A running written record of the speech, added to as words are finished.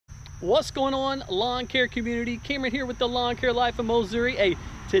What's going on, lawn care community? Cameron here with the Lawn Care Life of Mowssouri. Hey,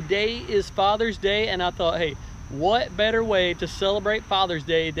 today is Father's Day, and I thought, hey, what better way to celebrate Father's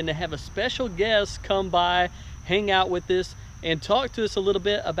Day than to have a special guest come by, hang out with us, and talk to us a little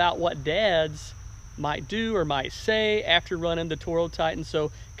bit about what dads might do or might say after running the Toro Titan.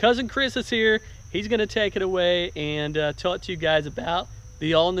 So cousin Chris is here. He's gonna take it away and talk to you guys about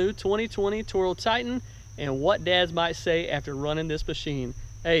the all-new 2020 Toro Titan and what dads might say after running this machine.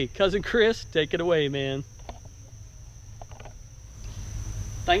 Hey, cousin Chris, take it away, man.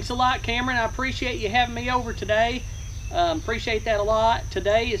 Thanks a lot, Cameron. I appreciate you having me over today. Appreciate that a lot.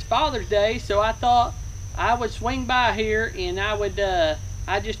 Today is Father's Day, so I thought I would swing by here and I would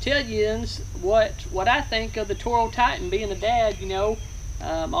I just tell you what I think of the Toro Titan. Being a dad, you know,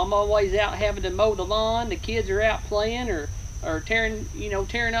 I'm always out having to mow the lawn. The kids are out playing or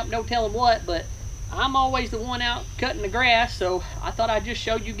tearing up no telling what, but I'm always the one out cutting the grass. So I thought I'd just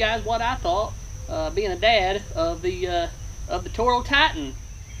show you guys what I thought, being a dad, of the Toro Titan.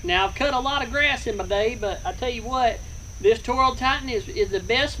 Now, I've cut a lot of grass in my day, but I tell you what, this Toro Titan is the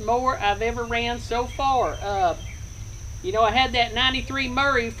best mower I've ever ran so far. You know, I had that 93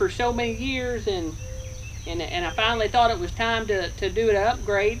 Mowssouri for so many years, and I finally thought it was time to do an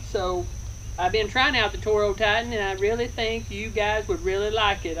upgrade. So I've been trying out the Toro Titan, and I really think you guys would really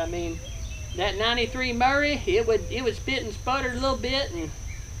like it. I mean, that 93 Mowssouri, it would spit and sputter a little bit, and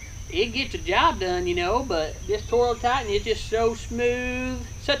it gets the job done, you know. But this Toro Titan is just so smooth,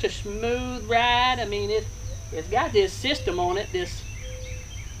 such a smooth ride. I mean, it's got this system on it, this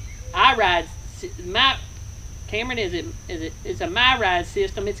Cameron, it's a MyRide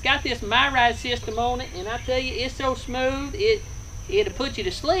system. It's got this MyRide system on it, and I tell you, it's so smooth, it'll put you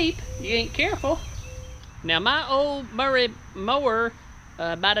to sleep. You ain't careful. Now, my old Mowssouri mower,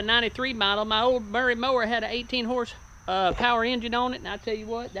 about a 93 model, my old Mowssouri mower had an 18 horse power engine on it, and I tell you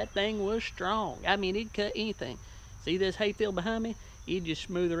what, that thing was strong. I mean, it'd cut anything. See this hayfield behind me? You'd just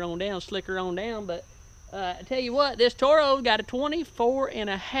smooth her on down, slick her on down. But I tell you what, this Toro got a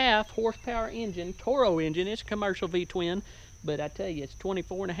 24.5 horsepower engine, Toro engine. It's a commercial V-twin, but I tell you, it's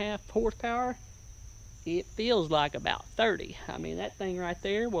 24.5 horsepower. It feels like about 30. I mean, that thing right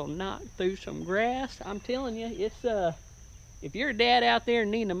there will knock through some grass. I'm telling you, it's if you're a dad out there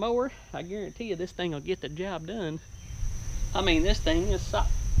needing a mower, I guarantee you this thing will get the job done. I mean, this thing is solid.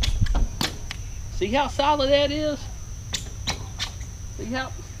 See how solid that is? See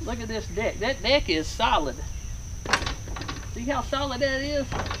how, look at this deck. That deck is solid. See how solid that is?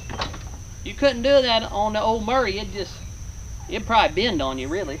 You couldn't do that on the old Mowssouri. It'd probably bend on you,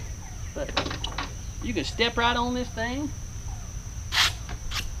 really. But you can step right on this thing.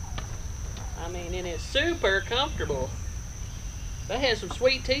 I mean, and it's super comfortable. If I had some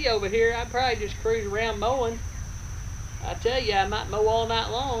sweet tea over here, I'd probably just cruise around mowing. I tell you, I might mow all night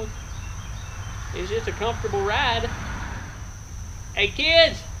long. It's just a comfortable ride. Hey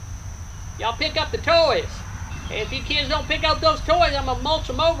kids, y'all pick up the toys. Hey, if you kids don't pick up those toys, I'm gonna mulch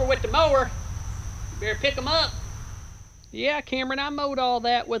them over with the mower. You better pick them up. Yeah, Cameron, I mowed all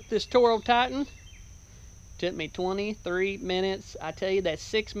that with this Toro Titan. Took me 23 minutes. I tell you, that's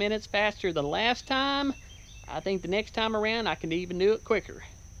 6 minutes faster than last time. I think the next time around I can even do it quicker.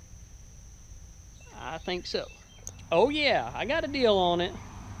 I think so. Oh yeah, I got a deal on it.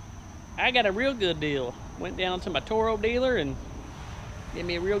 I got a real good deal. Went down to my Toro dealer and gave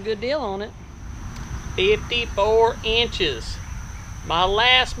me a real good deal on it. 54 inches. My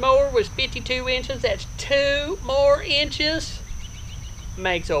last mower was 52 inches. That's 2 more inches.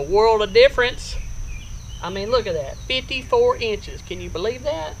 Makes a world of difference. I mean, look at that, 54 inches. Can you believe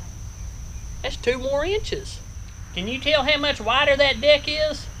that? That's 2 more inches. Can you tell how much wider that deck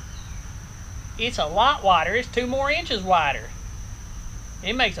is? It's a lot wider. It's 2 more inches wider.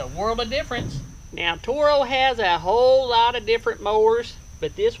 It makes a world of difference. Now, Toro has a whole lot of different mowers,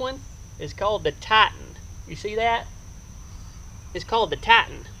 but this one is called the Titan. You see that? It's called the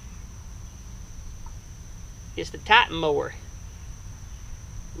Titan. It's the Titan mower.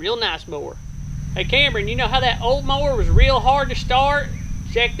 Real nice mower. Hey Cameron, you know how that old mower was real hard to start?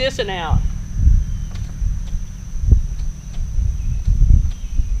 Check this one out.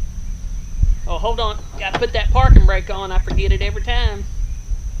 Oh, hold on. Gotta put that parking brake on. I forget it every time.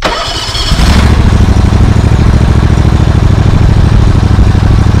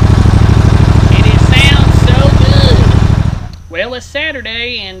 And it sounds so good. Well, it's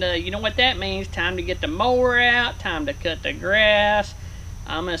Saturday, and you know what that means. Time to get the mower out. Time to cut the grass.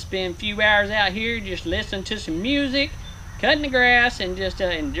 I'm going to spend a few hours out here just listening to some music, cutting the grass, and just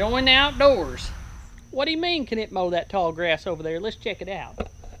enjoying the outdoors. What do you mean, can it mow that tall grass over there? Let's check it out.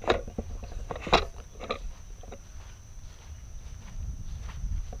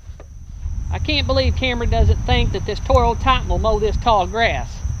 I can't believe Cameron doesn't think that this Toro Titan will mow this tall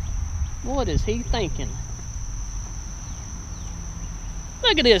grass. What is he thinking?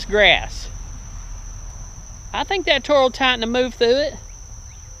 Look at this grass. I think that Toro Titan will move through it.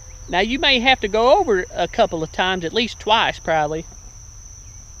 Now you may have to go over a couple of times, at least twice probably.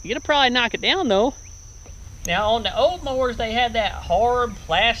 You're gonna probably knock it down though. Now on the old mowers, they had that hard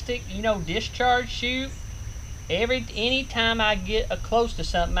plastic, you know, discharge chute. Any time I get close to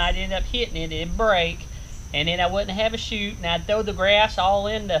something, I'd end up hitting it, it'd break, and then I wouldn't have a chute, and I'd throw the grass all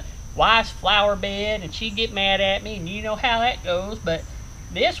in the wife's flower bed, and she'd get mad at me, and you know how that goes. But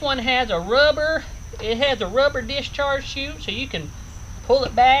this one has a rubber discharge chute, so you can pull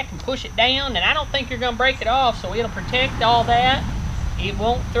it back and push it down, and I don't think you're gonna break it off, so it'll protect all that. It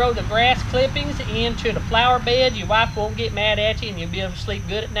won't throw the grass clippings into the flower bed. Your wife won't get mad at you, and you'll be able to sleep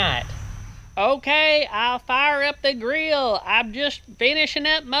good at night. Okay, I'll fire up the grill. I'm just finishing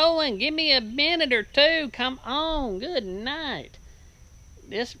up mowing. Give me a minute or two. Come on. Good night.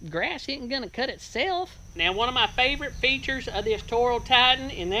 This grass isn't going to cut itself. Now, one of my favorite features of this Toro Titan,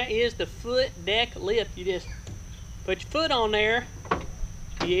 and that is the foot deck lift. You just put your foot on there.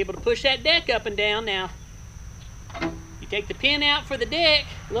 Be able to push that deck up and down. Now, you take the pin out for the deck.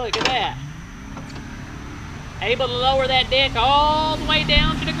 Look at that. Able to lower that deck all the way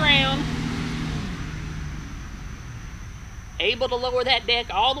down to the ground. Able to lower that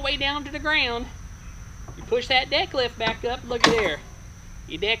deck all the way down to the ground. You push that deck lift back up, look at there.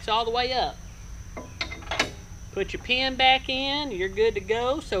 Your deck's all the way up. Put your pin back in, you're good to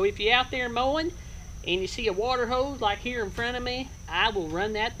go. So if you're out there mowing and you see a water hose like here in front of me, I will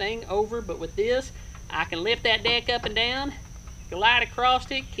run that thing over. But with this, I can lift that deck up and down, glide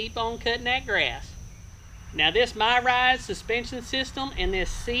across it, keep on cutting that grass. Now this Mowssouri suspension system and this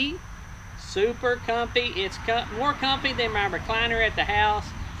seat, super comfy. It's more comfy than my recliner at the house.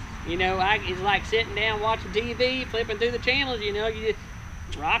 You know, it's like sitting down watching TV, flipping through the channels. You know, you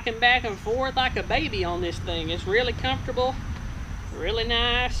rocking back and forth like a baby on this thing. It's really comfortable, really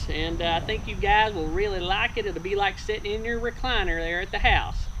nice, and I think you guys will really like it. It'll be like sitting in your recliner there at the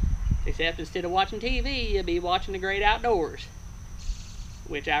house, except instead of watching TV, you'll be watching the great outdoors,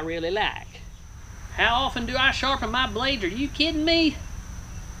 which I really like. How often do I sharpen my blades? Are you kidding me?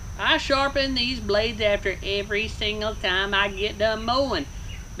 I sharpen these blades after every single time I get done mowing.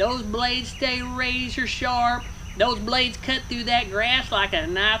 Those blades stay razor sharp. Those blades cut through that grass like a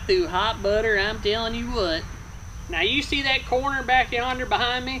knife through hot butter, I'm telling you what. Now you see that corner back yonder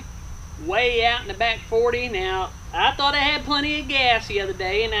behind me? Way out in the back 40. Now, I thought I had plenty of gas the other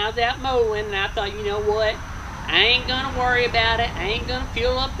day and I was out mowing, and I thought, you know what? I ain't gonna worry about it. I ain't gonna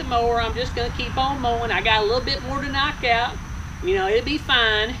fuel up the mower. I'm just gonna keep on mowing. I got a little bit more to knock out. You know, it'll be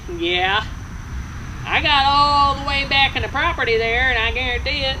fine. Yeah. I got all the way back in the property there, and I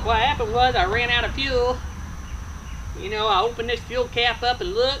guarantee it, what happened was I ran out of fuel. You know, I opened this fuel cap up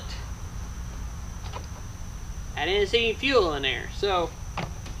and looked. I didn't see any fuel in there. So,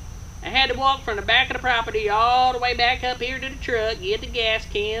 I had to walk from the back of the property all the way back up here to the truck, get the gas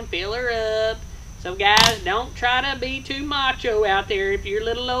can, fill her up. So guys, don't try to be too macho out there. If you're a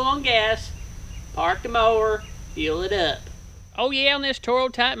little low on gas, park the mower, fill it up. Oh yeah, on this Toro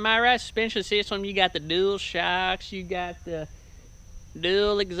Titan Mower suspension system, you got the dual shocks, you got the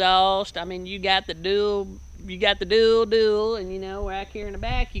dual exhaust. I mean, you got the dual, and you know, right here in the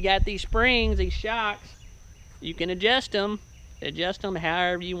back, you got these springs, these shocks. You can adjust them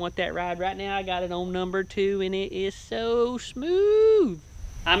however you want that ride. Right now, I got it on number 2, and it is so smooth.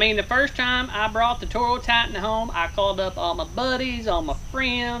 I mean, the first time I brought the Toro Titan home, I called up all my buddies, all my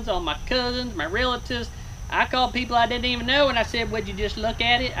friends, all my cousins, my relatives. I called people I didn't even know, and I said, would you just look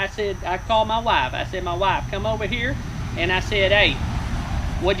at it? I called my wife. I said, my wife, come over here. And I said, hey,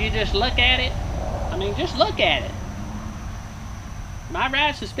 would you just look at it? I mean, just look at it.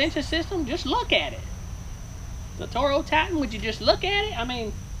 Mowssouri suspension system, just look at it. The Toro Titan, would you just look at it? I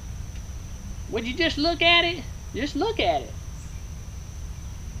mean, would you just look at it? Just look at it.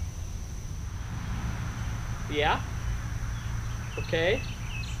 Yeah. Okay.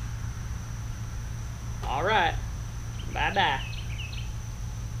 All right. Bye-bye.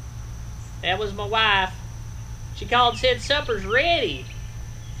 That was my wife. She called and said supper's ready.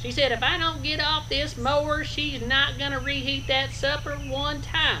 She said if I don't get off this mower, she's not going to reheat that supper one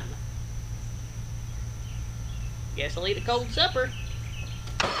time. Guess I'll eat a cold supper.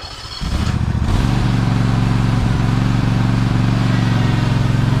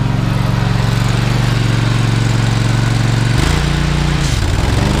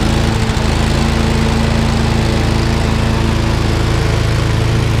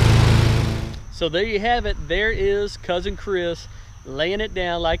 So there you have it. There is Cousin Chris laying it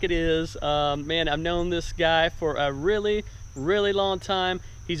down like it is. Man, I've known this guy for a really long time.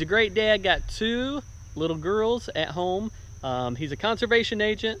 He's a great dad, got 2 little girls at home. He's a conservation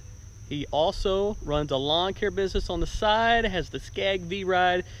agent. He also runs a lawn care business on the side, has the Skag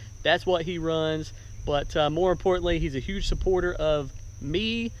V-Ride. That's what he runs. But more importantly, he's a huge supporter of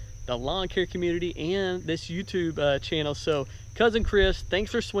me, the lawn care community, and this YouTube channel. So Cousin Chris,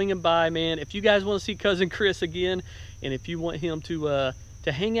 thanks for swinging by, man. If you guys want to see Cousin Chris again, and if you want him to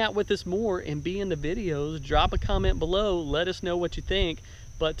hang out with us more and be in the videos, drop a comment below. Let us know what you think.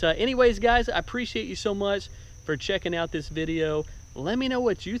 But anyways, guys, I appreciate you so much for checking out this video. Let me know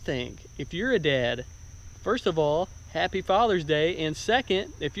what you think. If you're a dad, first of all, happy Father's Day. And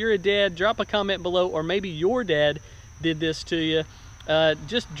second, if you're a dad, drop a comment below, or maybe your dad did this to you.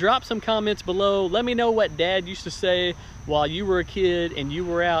 Just drop some comments below. Let me know what dad used to say while you were a kid and you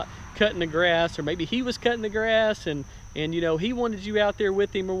were out cutting the grass, or maybe he was cutting the grass and you know, he wanted you out there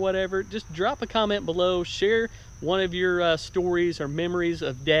with him or whatever. Just drop a comment below. Share one of your stories or memories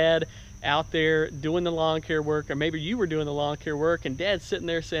of dad out there doing the lawn care work, or maybe you were doing the lawn care work and dad's sitting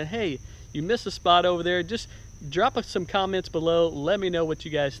there saying, hey, you missed a spot over there. Just drop us some comments below. Let me know what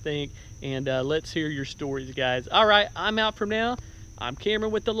you guys think, and let's hear your stories, guys. All right, I'm out from now. I'm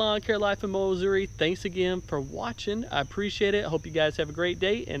Cameron with the Lawn Care Life in Mowssouri. Thanks again for watching. I appreciate it. I hope you guys have a great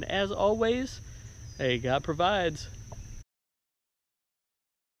day, and as always, hey, God provides.